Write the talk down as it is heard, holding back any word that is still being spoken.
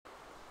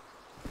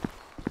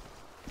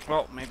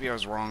Well, maybe I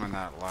was wrong on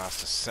that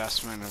last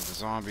assessment of the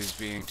zombies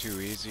being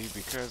too easy,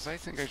 because I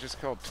think I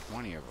just killed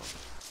 20 of them.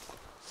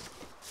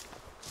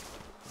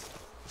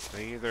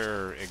 They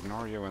either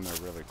ignore you when they're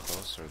really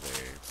close, or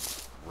they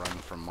run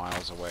from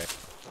miles away.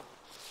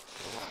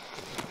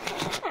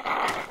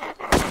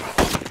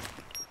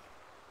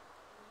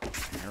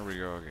 Here we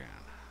go again.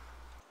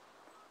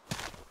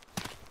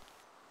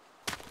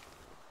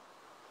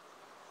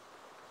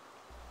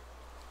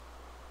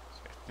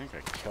 I think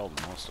I killed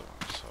most of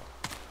them, so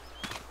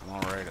I'm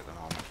alright at the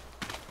moment.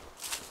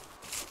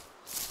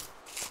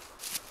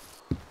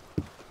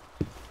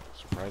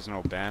 Surprised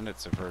no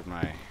bandits have heard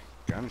my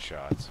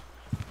gunshots.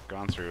 I've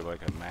gone through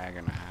like a mag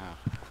and a half.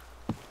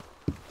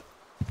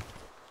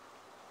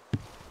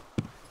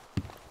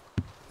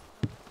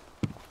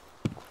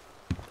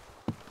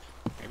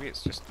 Maybe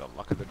it's just the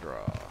luck of the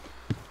draw.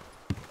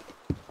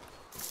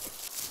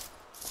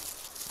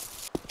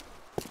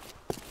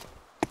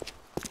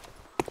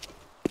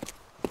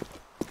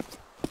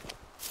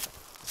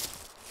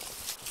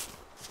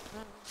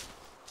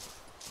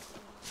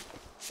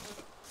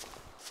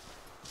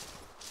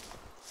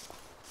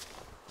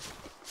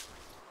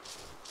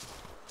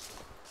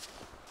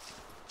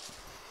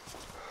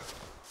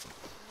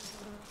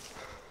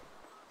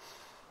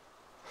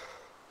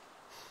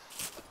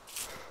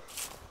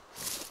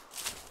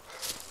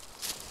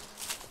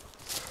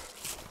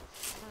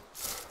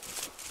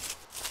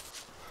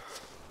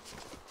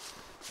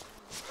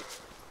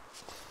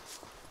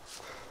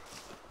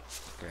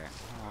 Okay,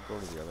 I'll go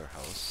to the other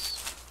house.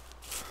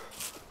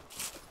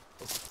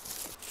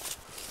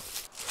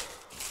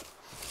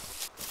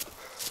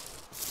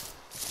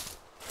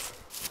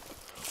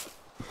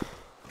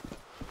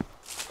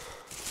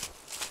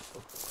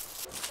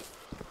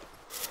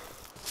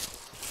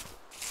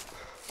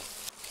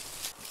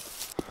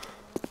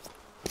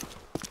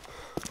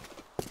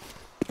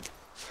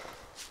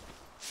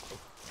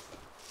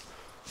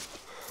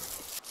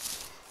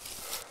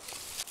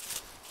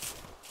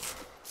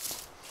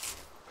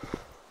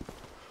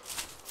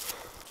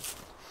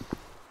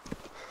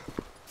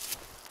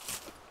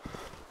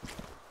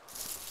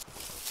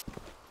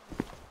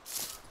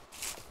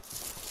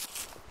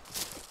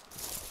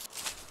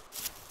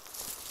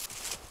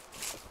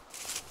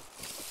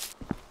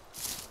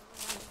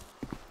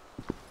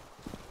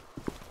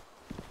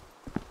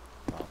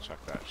 I'll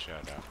check that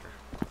shed after.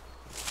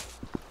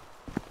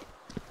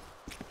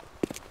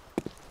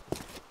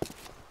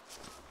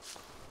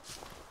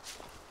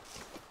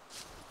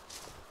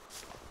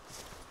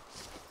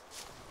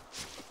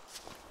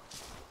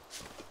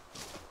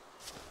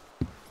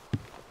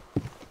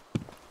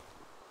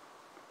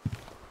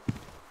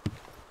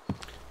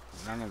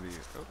 None of these...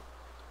 Oh.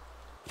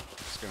 I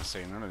was gonna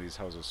say none of these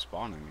houses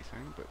spawn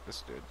anything, but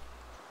this did.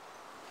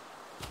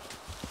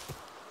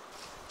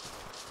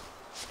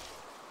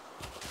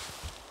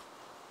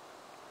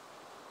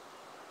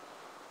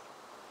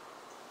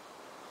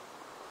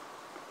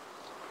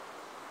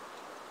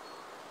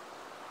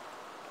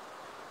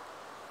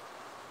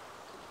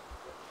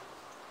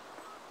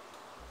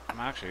 I'm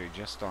actually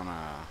just on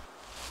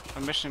a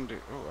mission to...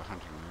 Oh, a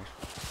hunting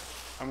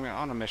knife. I'm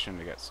on a mission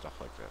to get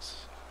stuff like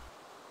this.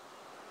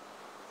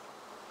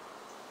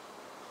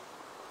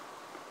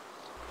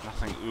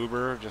 Nothing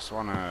uber, just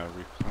want to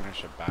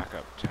replenish a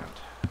backup tent.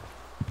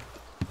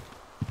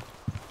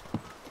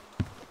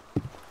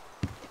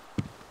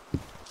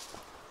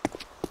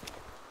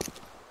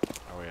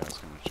 Oh yeah, I was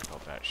going to check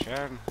out that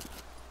shed.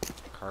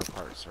 Car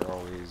parts are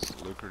always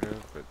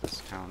lucrative, but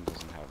this town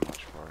doesn't have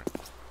much for it.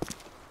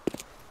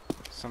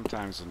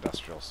 Sometimes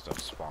industrial stuff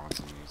spawns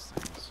in these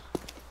things.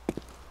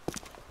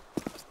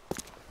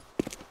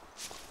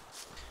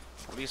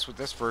 At least with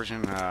this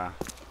version,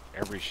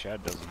 every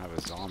shed doesn't have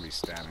a zombie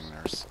standing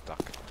there stuck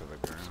to the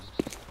ground.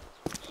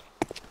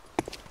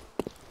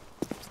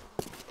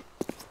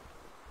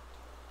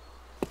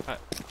 But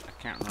I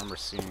can't remember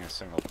seeing a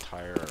single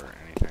tire or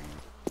anything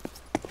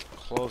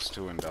close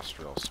to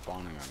industrial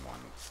spawning on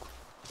one.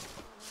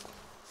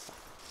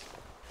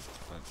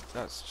 But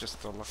that's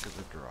just the luck of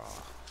the draw.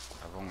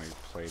 I've only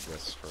played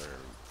this for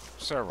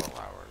several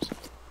hours.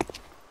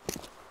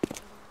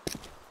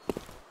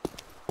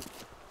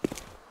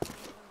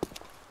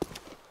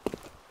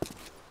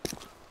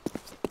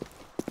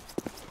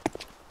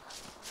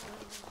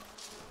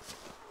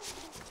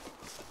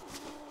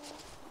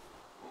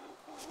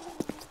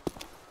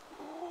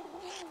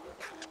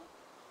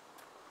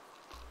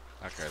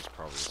 That guy's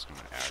probably just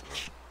gonna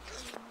aggro.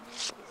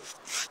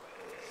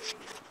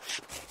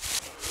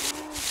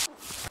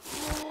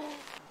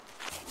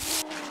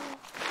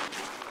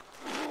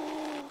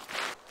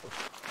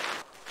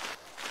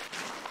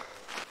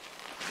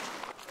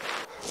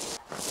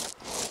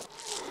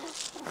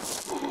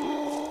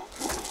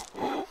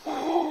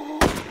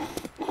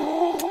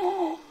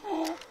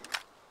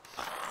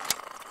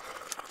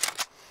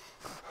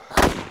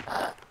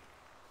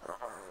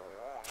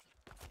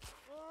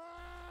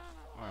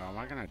 Well, am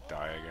I gonna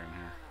die again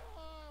here?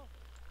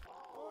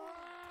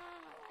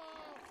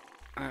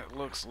 It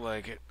looks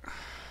like it.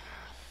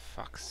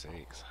 Fuck's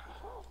sakes.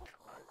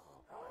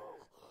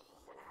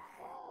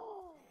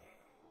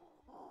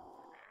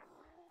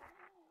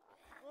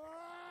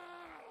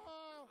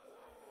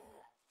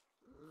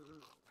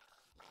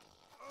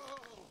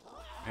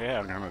 Yeah,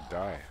 I'm gonna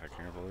die. I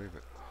can't believe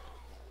it.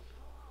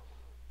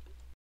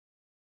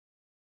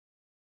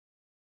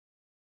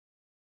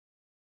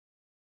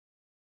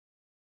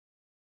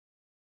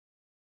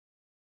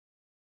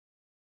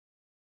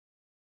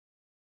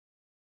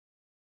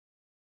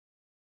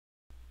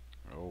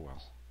 Oh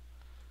well.